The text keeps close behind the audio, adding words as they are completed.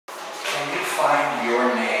find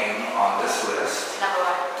your name on this list? Number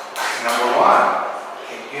 1. Number 1.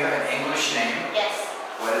 Okay, do you have an English name? Yes.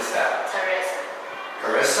 What is that? Teresa.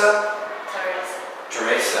 Carissa? Teresa.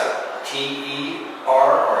 Teresa.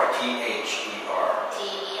 T-E-R or T-H-E-R?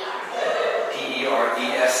 T-E-R.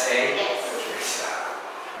 T-E-R-E-S-A? Yes. Teresa.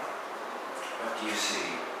 What do you see?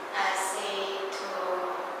 I see 2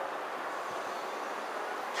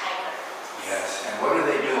 tigers. Yes, and what are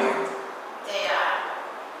they doing? They are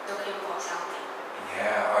looking for something.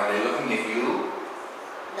 Yeah, are they looking at you?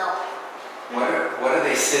 No. What are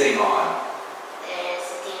they sitting on? They're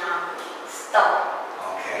sitting on stone.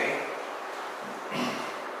 Okay.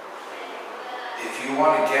 If you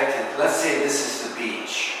want to get to, let's say this is the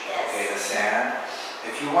beach, Yes. okay, the sand.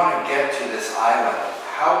 If you want to get to this island,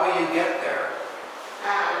 how will you get there?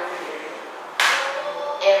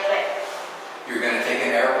 Airplane. You're going to take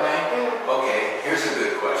an airplane? Okay, here's a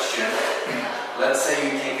good question. Let's say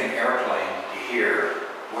you take an airplane to here.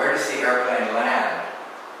 Where does the airplane land?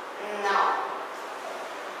 No.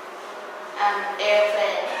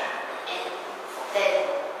 Airplane and then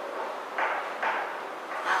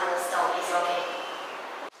on the stone is okay.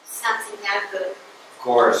 Something not good. Of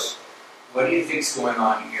course. What do you think's going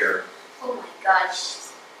on here? Oh my gosh.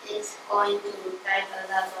 It's going to die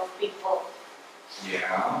a lot of people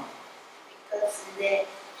Yeah. because they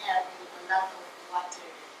have a lot of water.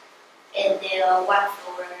 And their one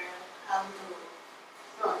floor come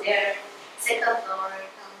to, no, their second floor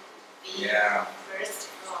come to be Yeah. first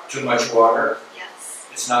floor. Too much water? Yes.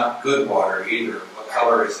 It's not good water either. What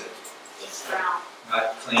color is it? It's brown.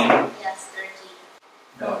 Not clean? Yes, dirty.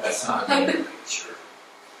 No, that's not clean. Sure.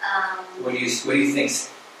 What What do you think's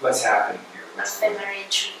what's happening here? a family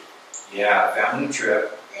tree. Yeah, family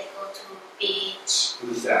trip. They go to beach,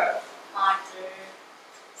 Who's that? mother,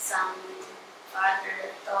 son,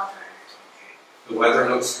 father, daughter. The weather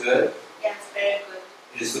looks good. Yes, very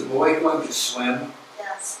good. Is the boy going to swim?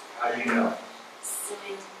 Yes. How do you know?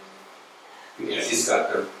 Swimming. Because he's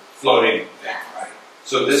got the floating thing, Yes. right?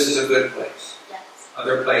 So this is a good place. Yes.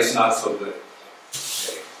 Other place not so good.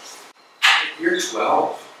 Okay. You're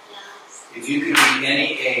 12. Yes. If you could be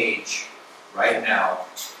any age right now,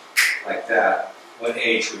 like that, what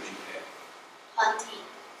age would you pick? 20.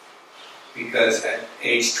 Because at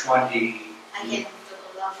age 20, I can do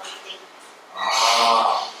a lot of things.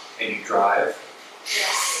 can you drive?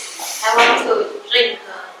 Yes. I want to drink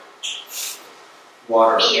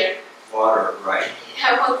Water. beer. Water, right?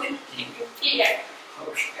 I want to drink beer.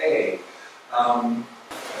 Okay.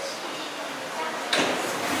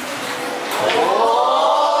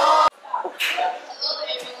 Hello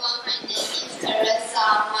everyone, my name is Teresa.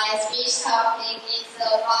 My speech topic is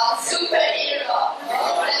about superhero.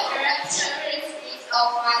 The characteristics of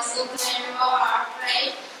my superhero are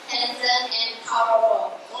brave, handsome, and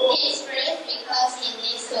powerful. He is brave because he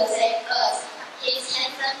needs to save us. He is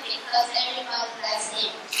handsome because everybody likes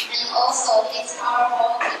him. And also he is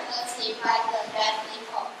powerful because he fights the bad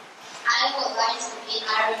people. I would like to be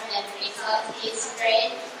Iron Man because he is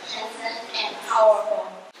brave, handsome, and powerful.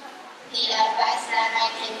 The advice that I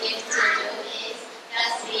can give to you is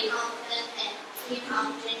just be confident and keep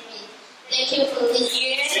on dreaming. Thank you for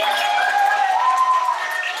listening.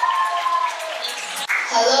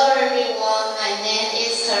 Hello everyone, my name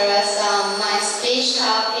is Teresa. My speech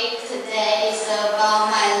topic today is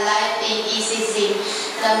about my life in ECC.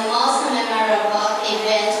 The most memorable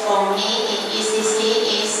event for me in ECC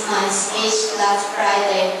is my speech last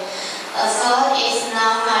Friday. Although it's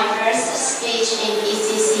not my first speech in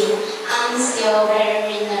ECC, I'm still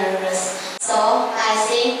very nervous. So I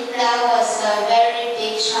think that was a very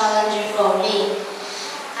big challenge for me.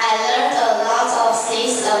 I learned a lot of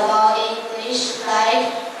things about English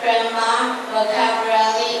like grammar,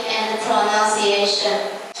 vocabulary, and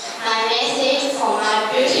pronunciation. My message for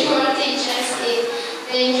my beautiful teachers is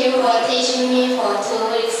thank you for teaching me for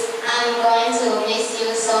 2 weeks. I'm going to miss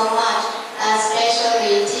you so much,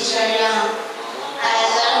 especially Teacher Young. I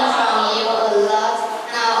learned from you a lot,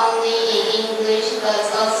 not only in English but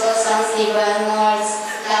also some Simala